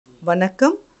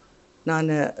வணக்கம். நான்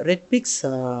Redpix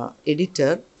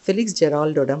editor Felix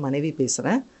Geraldோட மனைவி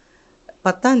பேசுகிறேன்.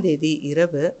 10ஆம் தேதி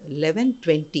இரவு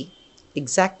 11:20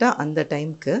 எக்ஸாக்டாக அந்த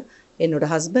டைமுக்கு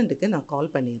என்னோடய ஹஸ்பண்டுக்கு நான்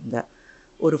கால் பண்ணியிருந்தேன்.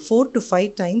 ஒரு 4 to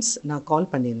 5 டைம்ஸ் நான் கால்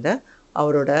பண்ணியிருந்தேன்.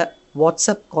 அவரோட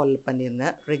வாட்ஸ்அப் கால்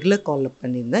பண்ணியிருந்தேன், ரெகுலர் கால்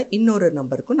பண்ணியிருந்தேன், இன்னொரு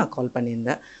நம்பருக்கும் நான் கால்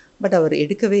பண்ணியிருந்தேன். பட் அவர்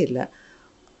எடுக்கவே இல்லை.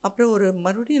 அப்புறம்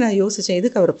மறுபடியும் நான் யோசித்தேன்,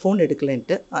 எதுக்கு அவர் ஃபோன்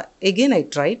எடுக்கலைன்ட்டு. Again I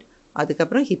tried.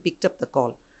 அதுக்கப்புறம் ஹி பிக்ட் அப் த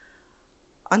கால்.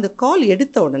 அந்த கால்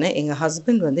எடுத்த உடனே எங்கள்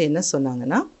ஹஸ்பண்ட் என்ன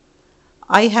சொன்னாங்கன்னா,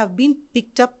 I have been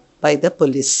picked up by the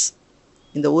police.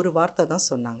 இந்த ஒரு வார்த்தை தான்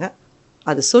சொன்னாங்க.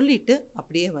 அது சொல்லிவிட்டு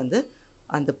அப்படியே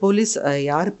அந்த போலீஸ்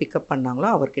யார் பிக்கப் பண்ணாங்களோ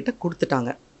அவர்கிட்ட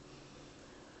கொடுத்துட்டாங்க.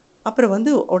 அப்புறம்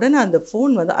உடனே அந்த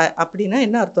ஃபோன் அப்படின்னா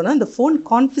என்ன அர்த்தம்னா, அந்த ஃபோன்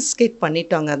கான்ஃபிஸ்கேட்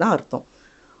பண்ணிட்டாங்க தான் அர்த்தம்.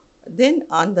 தென்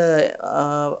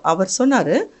அவர்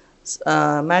சொன்னார்,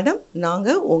 மேடம்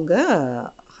நாங்கள் உங்கள்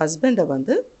ஹஸ்பண்டை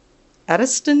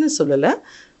அரெஸ்ட்டுன்னு சொல்லலை.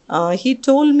 He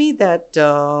told me that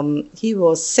he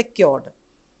was secured.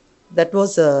 That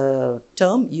was a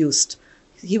term used.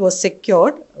 He was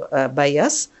secured by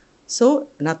us. So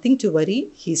nothing to worry.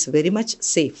 He is very much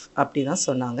safe. அப்படி தான்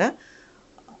சொன்னாங்க.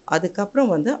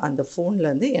 அதுக்கப்புறம் அந்த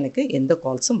ஃபோன்லேருந்து எனக்கு எந்த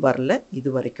கால்ஸும் வரல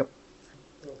இது வரைக்கும்.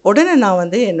 உடனே நான்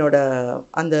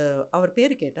அவர்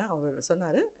பேர் கேட்டேன். அவர்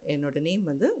சொன்னார், என்னோடய நேம்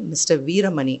மிஸ்டர்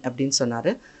வீரமணி அப்படின்னு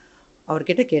சொன்னார்.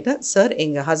 அவர்கிட்ட கேட்டேன், சார்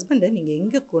எங்கள் ஹஸ்பண்டை நீங்கள்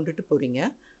எங்கே கொண்டுட்டு போகிறீங்க,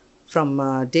 ஃப்ரம்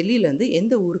டெல்லியிலேருந்து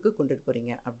எந்த ஊருக்கு கொண்டுட்டு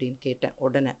போகிறீங்க அப்படின்னு கேட்டேன்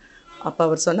உடனே. அப்போ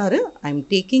அவர் சொன்னார், I am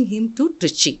taking him to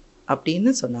Trichy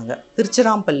அப்படின்னு சொன்னாங்க.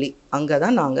 திருச்சிராப்பள்ளி அங்கே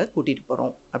தான் நாங்கள் கூட்டிகிட்டு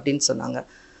போகிறோம் அப்படின்னு சொன்னாங்க.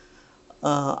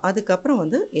 அதுக்கப்புறம்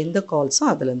எந்த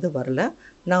கால்ஸும் அதுலேருந்து வரல.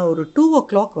 நான் ஒரு 2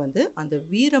 o'clock அந்த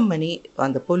வீரமணி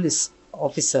அந்த போலீஸ்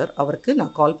ஆஃபீஸர் அவருக்கு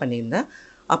நான் கால் பண்ணியிருந்தேன்.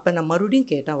 அப்போ நான்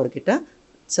மறுபடியும் கேட்டேன் அவர்கிட்ட,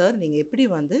 சார் நீங்கள் எப்படி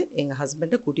எங்கள்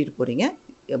ஹஸ்பண்டை கூட்டிகிட்டு போகிறீங்க,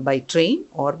 by train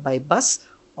R by bus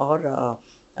or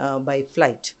by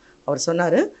flight? அவர்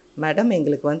சொன்னார், மேடம்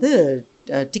எங்களுக்கு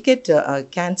டிக்கெட்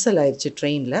கேன்சல் ஆயிடுச்சு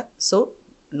ட்ரெயினில், ஸோ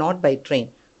நாட் பை ட்ரெயின்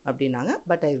அப்படின்னாங்க.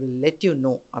 But I will let you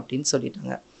know அப்படின்னு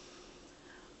சொல்லிட்டாங்க.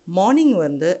 Morning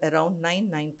around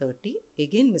 9:30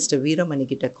 again mister Veeramani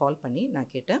கிட்ட கால் பண்ணி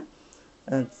நான் கேட்டேன்,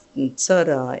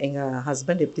 சார் எங்கள்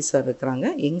ஹஸ்பண்ட் எப்படி சார் இருக்கிறாங்க,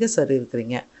 எங்கே சார்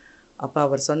இருக்கிறீங்க? அப்போ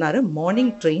அவர் சொன்னார்,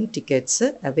 மார்னிங் ட்ரெயின் டிக்கெட்ஸு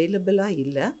அவைலபிளாக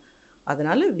இல்லை,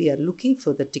 அதனால் we are looking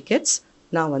for the tickets,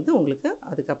 நான் உங்களுக்கு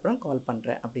அதுக்கப்புறம் கால்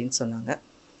பண்ணுறேன் அப்படின்னு சொன்னாங்க.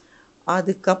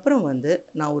 அதுக்கப்புறம்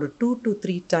நான் ஒரு 2 to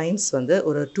 3 டைம்ஸ்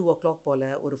ஒரு 2 o'clock போல்,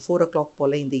 ஒரு 4 o'clock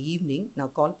போல் இந்த ஈவினிங்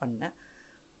நான் கால் பண்ணேன்.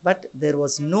 But there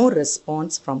was no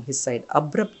response from his side.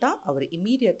 அப்ரப்டாக அவர்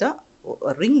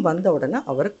இமீடியட்டாக ரிங் வந்த உடனே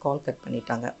அவர் கால் கட்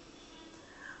பண்ணிட்டாங்க.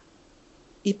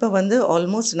 இப்போ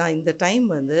ஆல்மோஸ்ட் நான் இந்த டைம்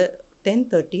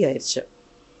 10:30 ஆயிடுச்சு.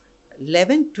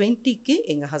 11:20க்கு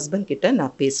எங்கள் ஹஸ்பண்ட் கிட்ட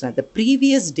நான் பேசினேன். த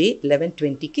ப்ரீவியஸ் டே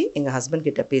 11:20க்கு எங்கள் ஹஸ்பண்ட்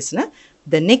கிட்ட பேசினேன்.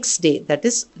 The next day, that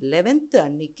is 11th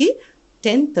அன்னைக்கு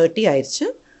 10:30 ஆயிடுச்சு.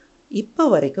 இப்போ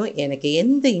வரைக்கும் எனக்கு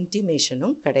எந்த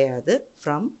இன்டிமேஷனும் கிடையாது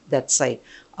ஃப்ரம் தட் சைட்.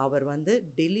 அவர்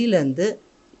டெல்லியிலேருந்து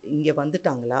இங்கே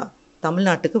வந்துட்டாங்களா,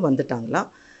 தமிழ்நாட்டுக்கு வந்துட்டாங்களா,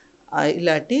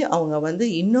 இல்லாட்டி அவங்க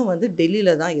இன்னும்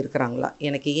டெல்லியில் தான் இருக்கிறாங்களா,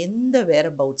 எனக்கு எந்த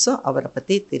வேறு பவுட்ஸும் அவரை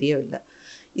பற்றி தெரியவில்லை.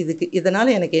 இதனால்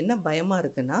எனக்கு என்ன பயமாக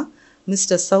இருக்குன்னா,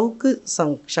 மிஸ்டர் சவுக்கு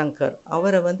சங்கர்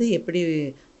அவரை எப்படி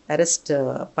அரெஸ்ட்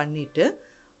பண்ணிவிட்டு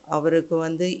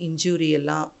அவருக்கு இன்ஜூரி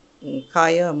எல்லாம்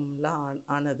காயம்லாம்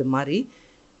ஆனது மாதிரி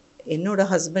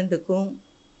என்னோடய ஹஸ்பண்டுக்கும்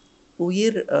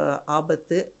உயிர்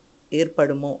ஆபத்து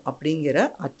ஏற்படுமோ அப்படிங்கிற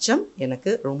அச்சம்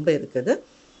எனக்கு ரொம்ப இருக்குது.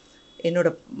 என்னோட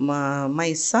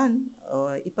மை சன்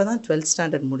இப்போ தான் 12th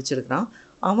standard முடிச்சிருக்கிறான்.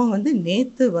 அவன்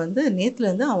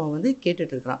நேற்றுலேருந்து அவன்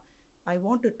கேட்டுட்ருக்கிறான், I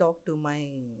want to talk to my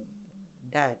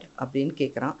dad அப்படின்னு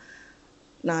கேட்குறான்.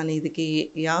 நான் இதுக்கு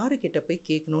யாருக்கிட்ட போய்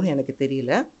கேட்கணுன்னு எனக்கு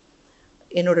தெரியல.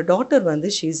 என்னோடய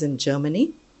daughter she is in Germany,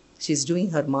 she is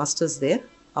doing her masters தேர்.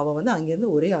 அவள்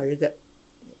அங்கேருந்து ஒரே அழுக,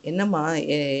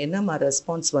 என்னம்மா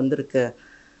ரெஸ்பான்ஸ் வந்திருக்கு.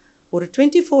 ஒரு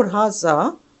 24 hours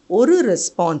ஒரு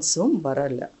ரெஸ்பான்ஸும்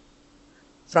வரலை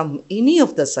from any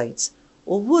of the sides.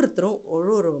 ஒவ்வொருத்தரும்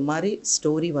ஒரு மாதிரி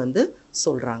ஸ்டோரி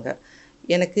சொல்கிறாங்க.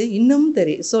 எனக்கு இன்னும்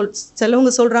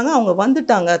சிலவங்க சொல்கிறாங்க அவங்க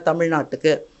வந்துட்டாங்க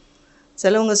தமிழ்நாட்டுக்கு,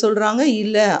 சிலவங்க சொல்கிறாங்க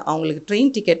இல்லை அவங்களுக்கு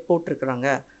ட்ரெயின் டிக்கெட் போட்டிருக்கிறாங்க.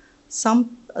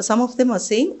 Some of them are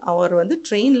saying அவர்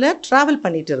ட்ரெயினில் ட்ராவல்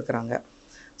பண்ணிகிட்டு இருக்கிறாங்க.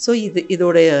 ஸோ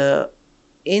இதோடைய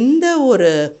எந்த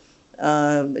ஒரு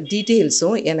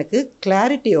டீட்டெயில்ஸும் எனக்கு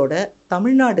கிளாரிட்டியோட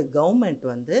Tamil Nadu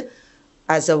government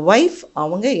as a wife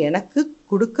அவங்க எனக்கு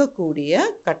கொடுக்கக்கூடிய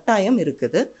கட்டாயம்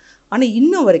இருக்குது. ஆனால்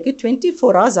இன்னும் வரைக்கும்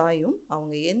 24 hours ஆயும்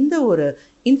அவங்க எந்த ஒரு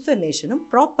இன்ஃபர்மேஷனும்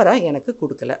ப்ராப்பராக எனக்கு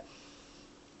கொடுக்கல.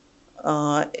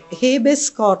 ஹேபெஸ்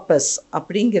கார்பஸ்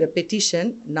அப்படிங்கிற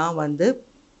பெட்டிஷன் நான்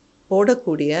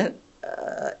போடக்கூடிய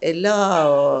எல்லா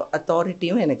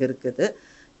அத்தாரிட்டியும் எனக்கு இருக்குது.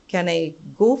 Can I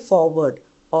go forward,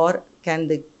 or can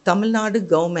the Tamil Nadu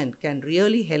government can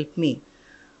really help me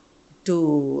to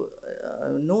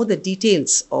know the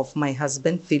details of my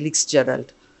husband Felix Gerald?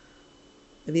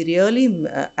 We really,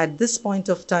 at this point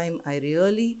of time, I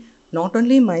really, not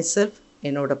only myself,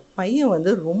 என்னோட பையன்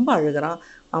வந்து ரொம்ப அழுகிறான்.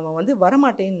 அவன் வந்து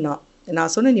வரமாட்டேன்னா,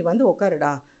 நான் சொன்னேன் நீ வந்து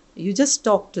உட்காருடா, you just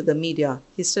talk to the media.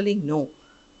 He's telling no,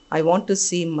 I want to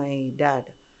see my dad,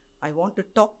 I want to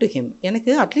talk to him.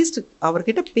 எனக்கு அட்லீஸ்ட்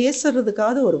அவர்கிட்ட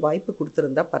பேசுறதுக்காவது ஒரு வாய்ப்பு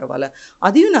கொடுத்துருந்தா பரவாயில்ல.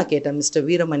 அதையும் நான் கேட்டேன் மிஸ்டர்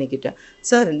வீரமணி கிட்ட,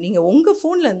 சார் நீங்கள் உங்கள்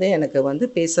ஃபோன்லேருந்தே எனக்கு வந்து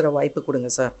பேசுகிற வாய்ப்பு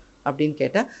கொடுங்க சார் அப்படின்னு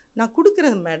கேட்டேன். நான்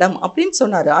கொடுக்குறேன் மேடம் அப்படின்னு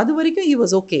சொன்னார். அது வரைக்கும் he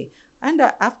was okay. And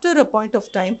after a point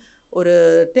of time, ஒரு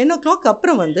 10 o'clock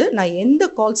அப்புறம் வந்து நான் எந்த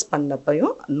calls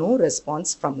பண்ணப்பையும் no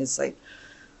response from his side.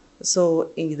 So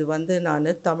இது வந்து நான்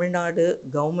தமிழ்நாடு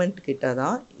கவர்மெண்ட் கிட்ட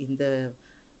தான் இந்த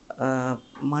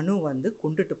மனு வந்து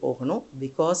கொண்டுட்டு போகணும்.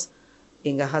 பிகாஸ்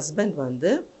எங்கள் ஹஸ்பண்ட்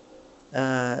வந்து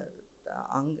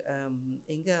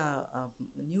எங்கே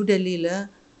நியூ டெல்லியில்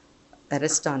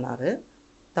அரெஸ்ட் ஆனார்.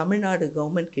 தமிழ்நாடு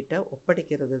கவர்மெண்ட் கிட்ட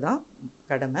ஒப்படைக்கிறது தான்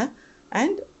கடமை.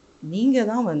 அண்ட் நீங்கள்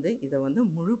தான் வந்து இதை வந்து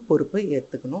முழு பொறுப்பை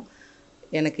ஏற்றுக்கணும்.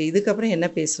 எனக்கு இதுக்கப்புறம் என்ன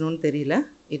பேசணும்னு தெரியல.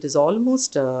 இட் இஸ்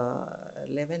ஆல்மோஸ்ட்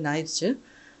 11 ஆயிடுச்சு.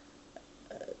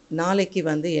 நாளைக்கு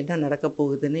வந்து என்ன நடக்க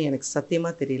போகுதுன்னு எனக்கு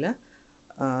சத்தியமாக தெரியல.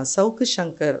 சவுக்கு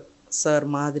சங்கர் சார்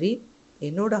மாதிரி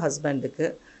என்னோட ஹஸ்பண்டுக்கு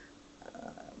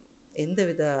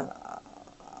எந்தவித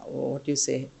வாட் யூ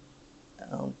சே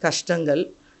கஷ்டங்கள்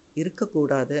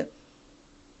இருக்கக்கூடாது.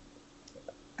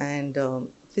 And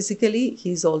physically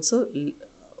he is also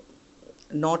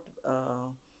not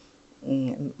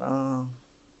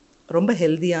ரொம்ப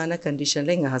ஹெல்தியான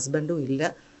கண்டிஷனில் எங்கள் ஹஸ்பண்டும் இல்லை.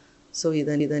 ஸோ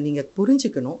இதை நீங்கள்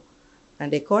புரிஞ்சுக்கணும்.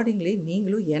 அண்ட் அக்கார்டிங்லி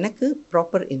நீங்களும் எனக்கு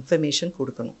ப்ராப்பர் இன்ஃபர்மேஷன்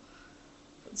கொடுக்கணும்.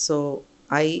 ஸோ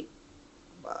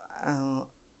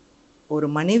ஒரு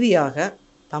மனைவியாக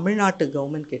தமிழ்நாட்டு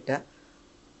கவர்மெண்ட் கிட்ட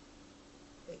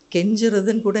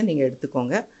கெஞ்சுறதுன்னு கூட நீங்கள்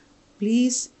எடுத்துக்கோங்க.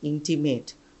 Please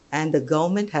intimate, and the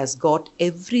government has God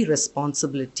every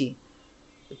responsibility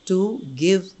to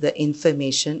give the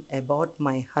information about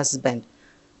my husband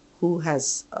who has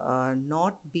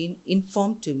not been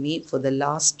informed to me for the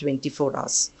last 24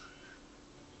 hours.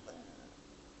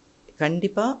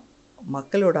 கண்டிப்பாக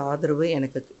மக்களோட ஆதரவு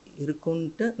எனக்கு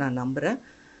இருக்குன்ட்டு நான் நம்புகிறேன்.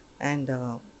 அண்ட்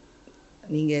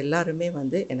நீங்கள் எல்லாருமே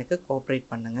வந்து எனக்கு கோஆப்ரேட்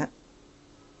பண்ணுங்கள்.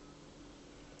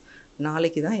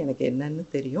 நாளைக்கு தான் எனக்கு என்னன்னு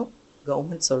தெரியும்.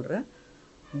 கவர்மெண்ட் சொல்கிற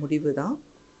முடிவு தான்.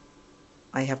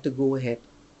 I have to go ahead.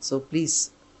 So please,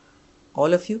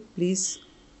 all of you, please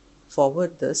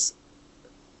forward this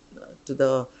to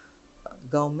the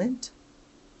government,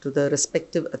 to the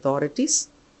respective authorities,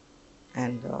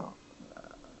 and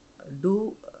do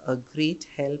a great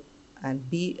help and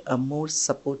be a more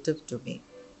supportive to me.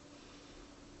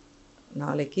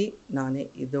 நாளைக்கு நான்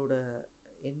இதோட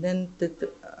என்னன்னு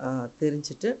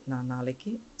தெரிஞ்சுட்டு நான்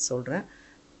நாளைக்கு சொல்கிறேன்.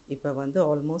 இப்போ வந்து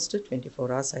ஆல்மோஸ்ட் 24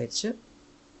 hours ஆயிடுச்சு.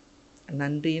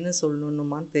 நன்றின்னு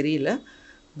சொல்லணுமான்னு தெரியல.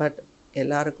 பட்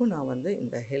எல்லாருக்கும் நான் வந்து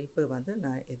இந்த ஹெல்ப்பு வந்து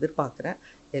நான் எதிர்பார்க்குறேன்.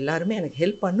 எல்லாருமே எனக்கு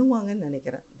ஹெல்ப் பண்ணுவாங்கன்னு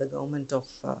நினைக்கிறேன். The government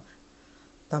of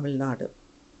Tamil Nadu.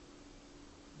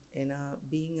 ஏன்னா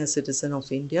being a citizen of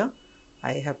India,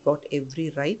 I have got every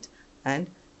right. And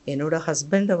என்னோட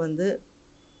ஹஸ்பண்டை வந்து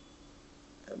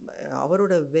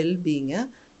அவரோட வெல்பீயிங்கை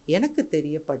எனக்கு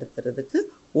தெரியப்படுத்துறதுக்கு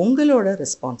உங்களோட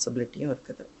ரெஸ்பான்சிபிலிட்டியும்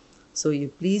இருக்குது. So you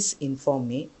please inform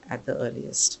me at the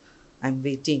earliest. I am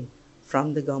waiting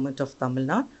from the government of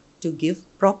Tamil Nadu to give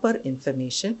proper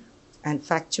information and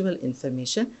factual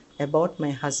information about my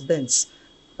husband's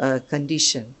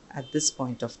condition at this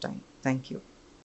point of time. Thank you.